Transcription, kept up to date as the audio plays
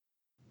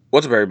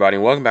What's up, everybody,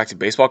 and welcome back to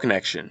Baseball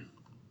Connection.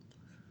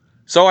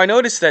 So I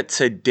noticed that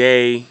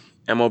today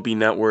MLB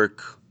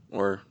Network,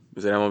 or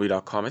is it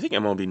MLB.com? I think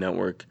MLB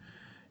Network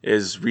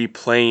is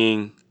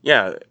replaying.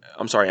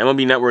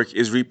 MLB Network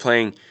is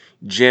replaying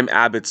Jim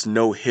Abbott's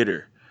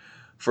no-hitter.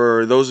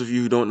 For those of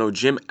you who don't know,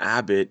 Jim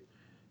Abbott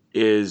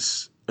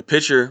is a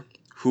pitcher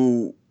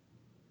who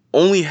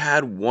only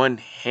had one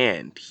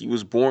hand. He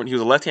was a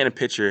left-handed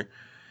pitcher.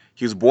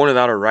 He was born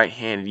without a right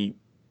hand, and he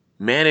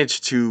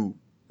managed to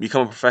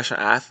become a professional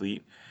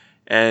athlete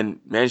and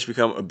managed to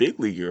become a big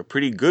leaguer, a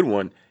pretty good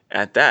one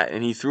at that.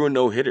 And he threw a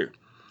no-hitter.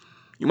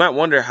 You might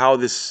wonder how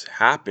this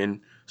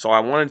happened. So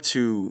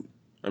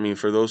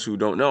for those who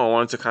don't know, I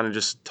wanted to kind of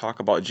just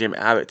talk about Jim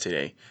Abbott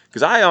today.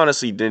 Because I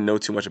honestly didn't know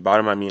too much about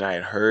him. I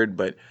had heard,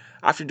 but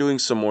after doing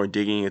some more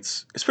digging,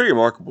 it's pretty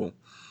remarkable.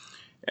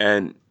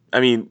 And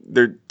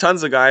there are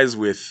tons of guys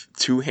with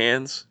two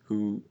hands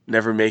who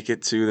never make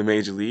it to the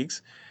major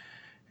leagues.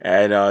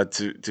 And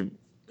to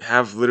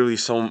have literally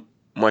so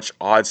much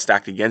odds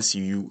stacked against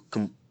you, you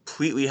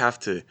completely have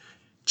to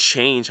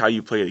change how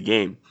you play the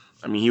game.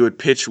 He would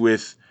pitch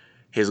with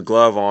his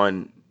glove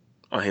on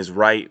his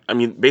right.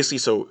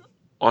 So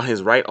on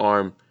his right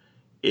arm,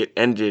 it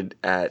ended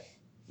at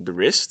the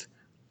wrist.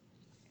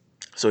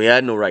 So he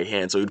had no right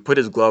hand. So he would put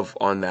his glove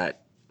on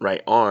that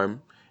right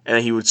arm, and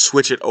then he would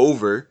switch it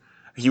over.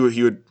 He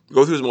would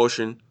go through his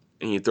motion,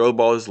 and he'd throw the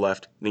ball to his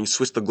left, and then he'd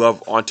switch the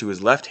glove onto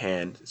his left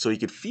hand so he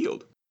could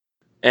field.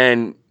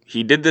 And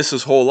he did this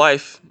his whole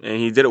life, and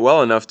he did it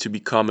well enough to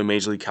become a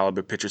major league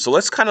caliber pitcher. So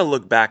let's kind of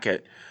look back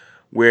at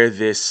where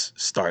this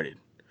started.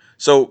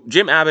 So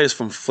Jim Abbott is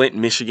from Flint,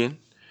 Michigan,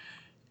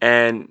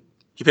 and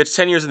he pitched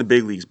 10 years in the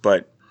big leagues.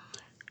 But,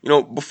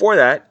 before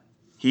that,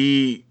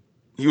 he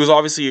was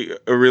obviously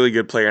a really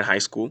good player in high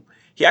school.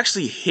 He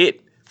actually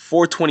hit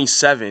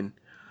 .427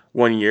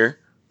 one year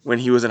when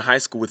he was in high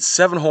school with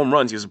 7 home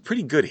runs. He was a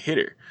pretty good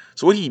hitter.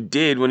 So what he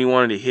did when he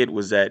wanted to hit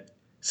was that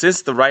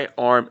since the right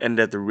arm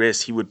ended at the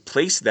wrist, he would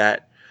place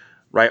that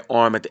right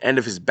arm at the end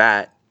of his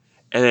bat,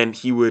 and then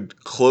he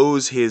would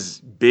close his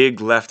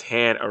big left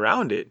hand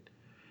around it.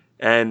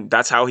 And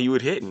that's how he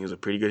would hit. And he was a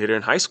pretty good hitter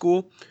in high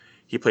school.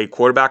 He played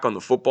quarterback on the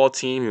football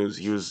team.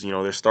 He was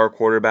their star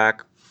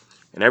quarterback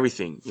and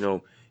everything.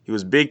 He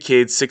was a big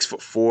kid,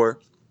 6'4",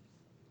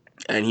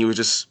 and he was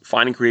just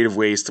finding creative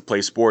ways to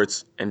play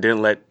sports and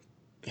didn't let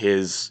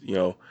his,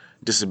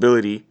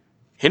 disability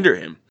hinder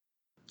him.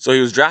 So he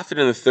was drafted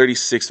in the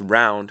 36th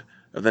round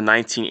of the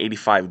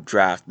 1985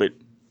 draft, but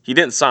he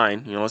didn't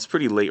sign. It's a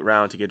pretty late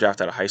round to get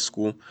drafted out of high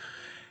school.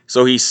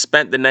 So he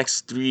spent the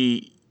next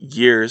 3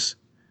 years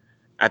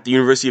at the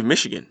University of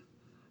Michigan,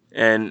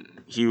 and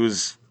he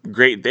was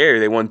great there.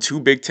 They won 2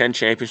 Big Ten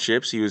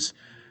championships. He was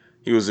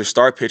their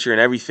star pitcher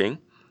and everything.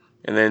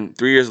 And then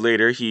 3 years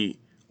later, he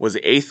was the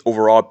 8th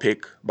overall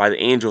pick by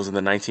the Angels in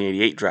the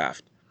 1988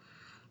 draft.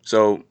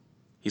 So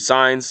he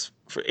signs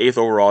for 8th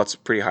overall. It's a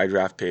pretty high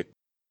draft pick.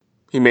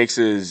 He makes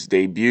his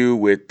debut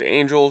with the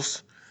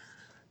Angels,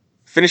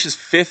 finishes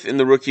 5th in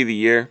the Rookie of the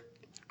Year,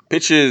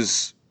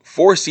 pitches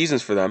 4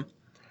 seasons for them.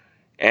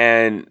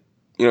 And,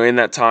 in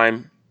that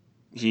time,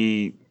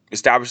 he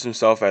established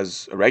himself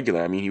as a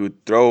regular. He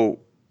would throw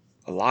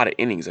a lot of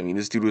innings.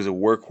 This dude was a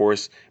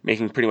workhorse,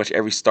 making pretty much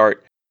every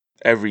start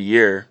every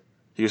year.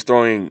 He was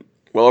throwing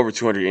well over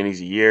 200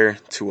 innings a year,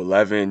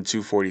 211,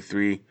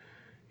 243.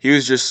 He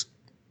was just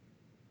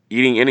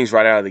eating innings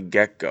right out of the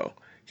get-go.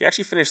 He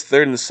actually finished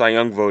 3rd in the Cy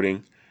Young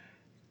voting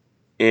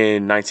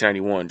in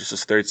 1991, just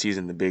his 3rd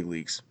season in the big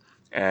leagues.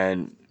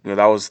 And,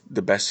 that was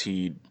the best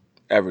he'd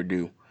ever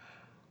do.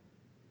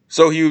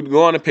 So he would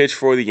go on to pitch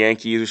for the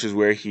Yankees, which is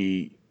where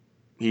he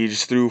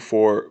just threw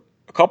for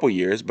a couple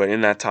years. But in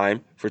that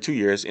time, for 2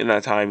 years,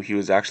 he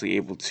was actually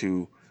able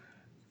to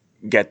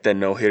get the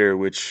no-hitter,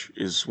 which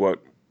is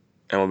what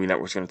MLB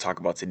Network's going to talk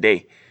about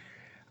today.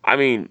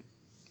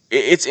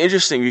 It's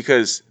interesting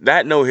because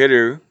that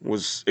no-hitter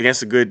was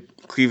against a good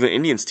Cleveland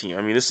Indians team.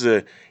 This is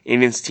an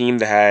Indians team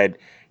that had,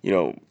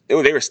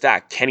 they were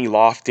stacked. Kenny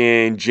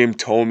Lofton, Jim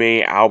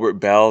Thome, Albert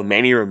Bell,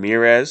 Manny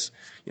Ramirez.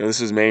 This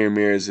was Manny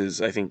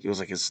Ramirez's, I think it was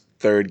like his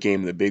 3rd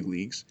game in the big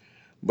leagues.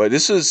 But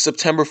this was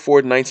September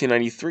 4th,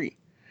 1993.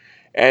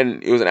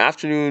 And it was an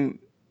afternoon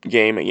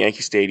game at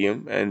Yankee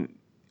Stadium. And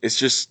it's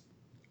just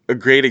a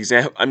great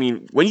example.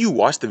 When you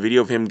watch the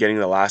video of him getting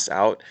the last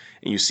out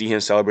and you see him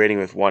celebrating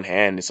with one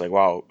hand, it's like,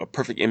 wow, a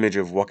perfect image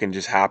of what can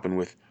just happen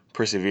with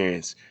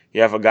perseverance.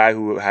 You have a guy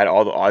who had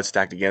all the odds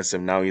stacked against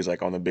him. Now he's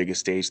like on the biggest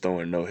stage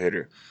throwing a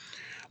no-hitter.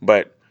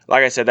 But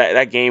like I said,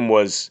 that game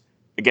was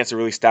against a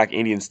really stacked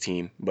Indians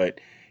team. But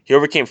he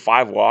overcame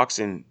 5 walks,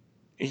 and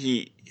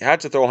he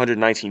had to throw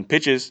 119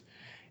 pitches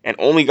and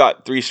only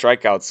got 3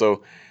 strikeouts.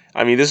 So,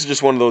 this is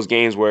just one of those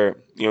games where,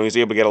 he was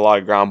able to get a lot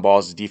of ground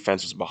balls. His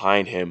defense was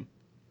behind him,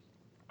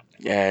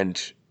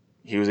 and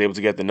he was able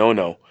to get the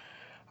no-no.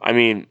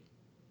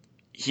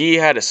 He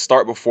had a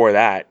start before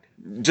that.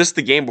 Just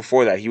the game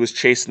before that, he was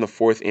chased in the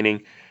 4th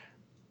inning,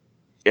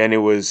 and it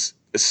was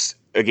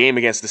a game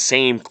against the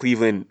same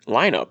Cleveland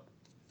lineup.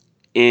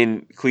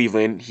 In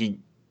Cleveland, he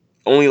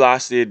only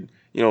lasted,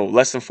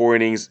 less than 4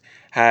 innings,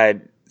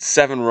 had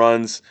 7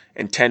 runs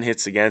and 10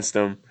 hits against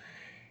him.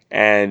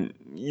 And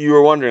you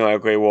were wondering, like,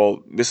 okay,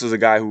 well, this is a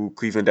guy who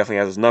Cleveland definitely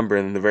has his number,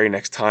 and then the very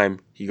next time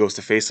he goes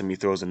to face him, he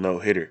throws a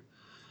no-hitter.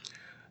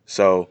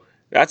 So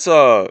that's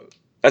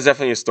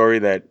definitely a story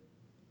that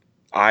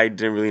I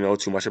didn't really know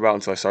too much about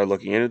until I started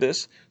looking into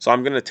this. So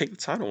I'm gonna take the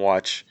time to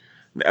watch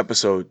the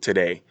episode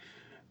today,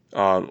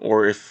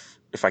 or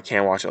if I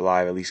can't watch it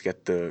live, at least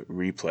get the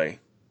replay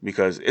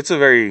because it's a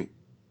very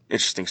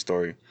interesting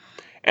story.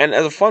 And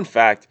as a fun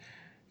fact,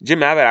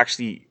 Jim Abbott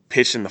actually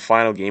pitched in the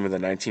final game of the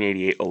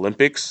 1988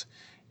 Olympics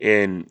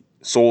in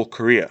Seoul,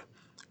 Korea.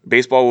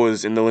 Baseball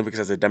was in the Olympics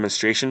as a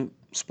demonstration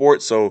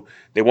sport, so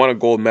they won a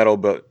gold medal,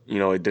 but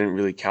it didn't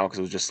really count because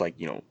it was just like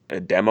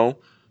a demo.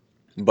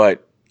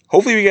 But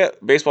hopefully we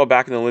get baseball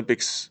back in the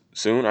Olympics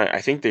soon.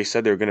 I think they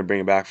said they were going to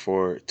bring it back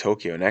for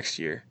Tokyo next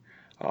year.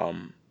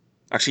 Um,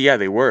 Actually, yeah,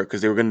 they were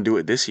because they were going to do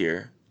it this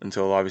year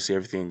until obviously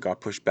everything got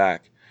pushed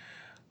back.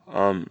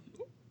 Um,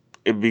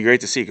 it'd be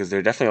great to see because there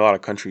are definitely a lot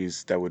of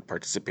countries that would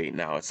participate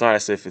now. It's not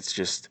as if it's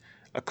just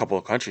a couple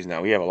of countries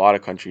now. We have a lot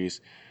of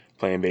countries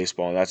playing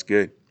baseball, and that's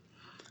good.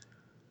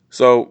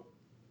 So,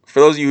 for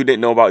those of you who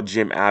didn't know about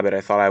Jim Abbott,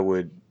 I thought I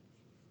would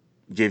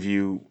give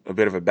you a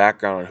bit of a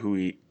background on who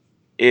he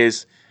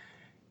is.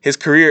 His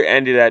career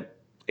ended at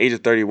age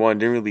of 31.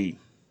 Didn't really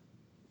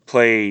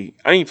play.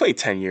 I mean, he played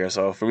 10 years,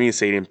 so for me to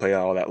say he didn't play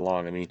all that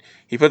long, I mean,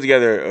 he put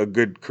together a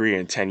good career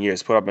in 10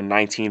 years, put up a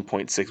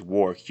 19.6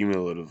 WAR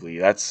cumulatively.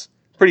 That's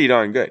pretty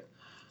darn good.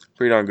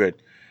 Pretty darn good.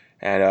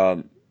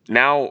 And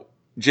now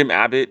Jim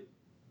Abbott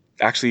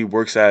actually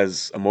works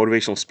as a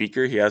motivational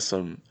speaker. I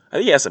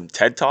think he has some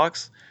TED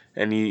Talks,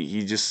 and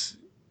he just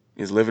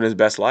is living his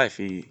best life.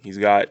 He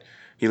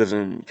lives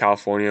in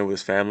California with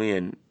his family,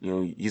 and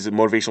he's a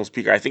motivational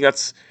speaker. I think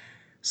that's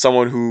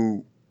someone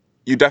who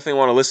you definitely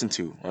want to listen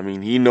to. I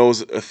mean, he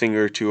knows a thing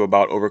or two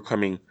about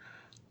overcoming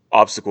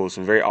obstacles,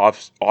 some very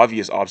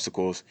obvious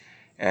obstacles,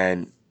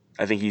 and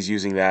I think he's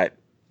using that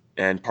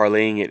and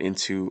parlaying it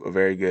into a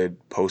very good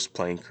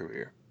post-playing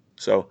career.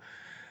 So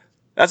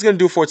that's going to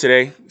do it for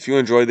today. If you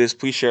enjoyed this,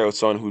 please share it with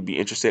someone who would be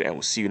interested, and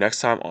we'll see you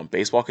next time on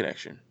Baseball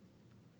Connection.